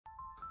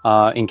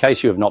In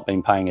case you have not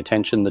been paying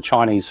attention, the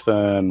Chinese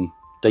firm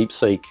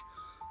DeepSeek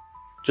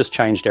just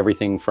changed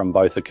everything from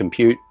both a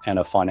compute and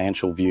a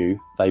financial view.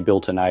 They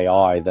built an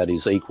AI that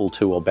is equal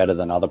to or better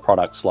than other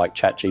products like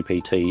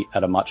ChatGPT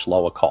at a much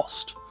lower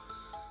cost.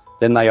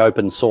 Then they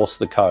open source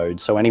the code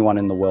so anyone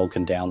in the world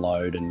can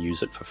download and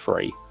use it for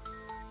free.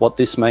 What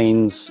this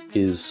means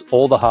is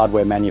all the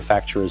hardware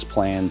manufacturers'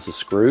 plans are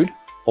screwed,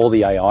 all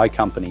the AI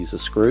companies are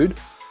screwed,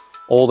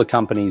 all the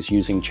companies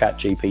using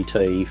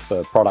ChatGPT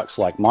for products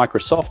like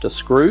Microsoft are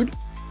screwed.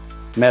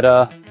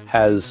 Meta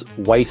has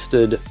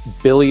wasted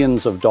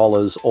billions of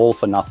dollars all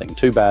for nothing.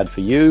 Too bad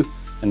for you,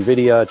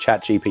 Nvidia,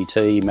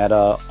 ChatGPT,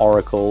 Meta,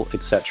 Oracle,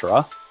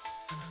 etc.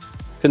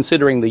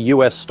 Considering the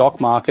US stock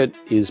market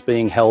is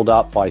being held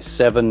up by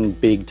 7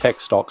 big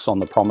tech stocks on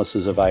the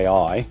promises of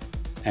AI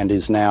and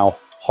is now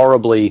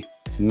horribly,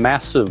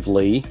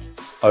 massively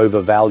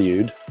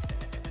overvalued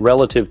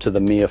relative to the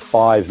mere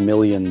 5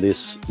 million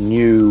this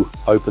new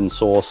open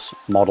source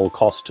model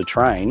cost to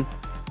train,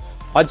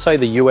 I'd say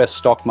the US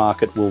stock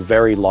market will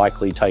very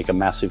likely take a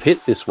massive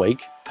hit this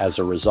week as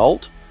a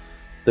result.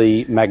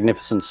 The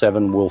Magnificent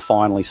Seven will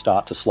finally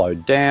start to slow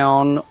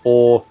down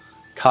or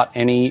cut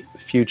any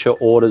future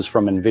orders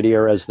from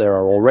Nvidia, as there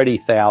are already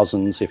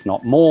thousands, if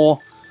not more,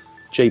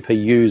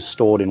 GPUs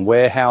stored in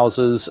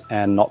warehouses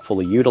and not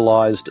fully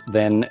utilized.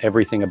 Then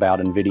everything about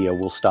Nvidia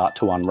will start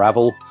to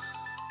unravel.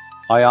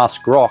 I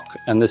asked Grok,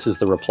 and this is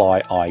the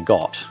reply I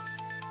got.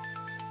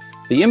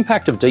 The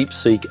impact of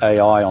DeepSeek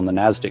AI on the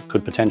Nasdaq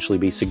could potentially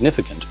be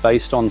significant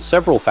based on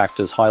several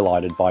factors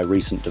highlighted by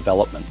recent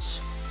developments.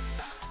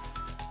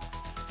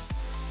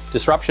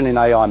 Disruption in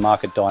AI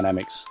market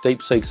dynamics.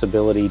 DeepSeek's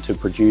ability to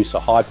produce a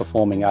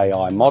high-performing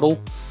AI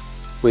model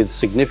with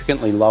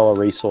significantly lower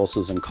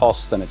resources and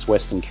costs than its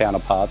Western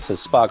counterparts has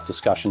sparked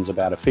discussions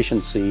about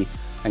efficiency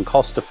and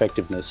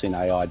cost-effectiveness in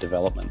AI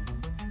development.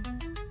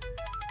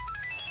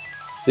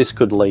 This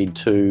could lead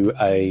to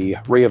a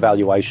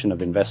re-evaluation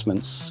of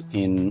investments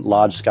in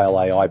large-scale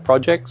AI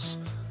projects,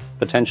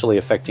 potentially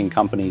affecting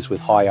companies with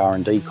high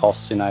R&D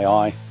costs in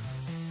AI.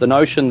 The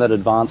notion that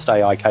advanced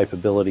AI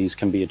capabilities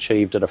can be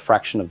achieved at a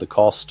fraction of the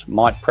cost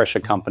might pressure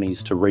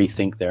companies to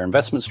rethink their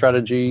investment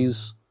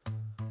strategies,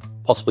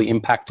 possibly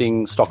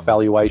impacting stock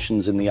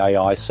valuations in the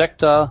AI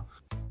sector.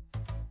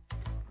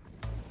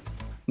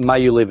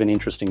 May you live in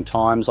interesting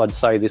times. I'd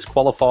say this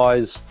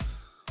qualifies.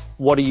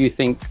 What do you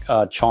think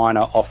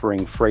China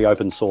offering free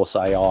open source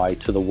AI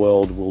to the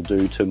world will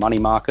do to money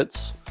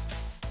markets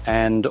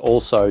and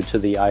also to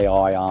the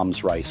AI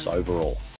arms race overall?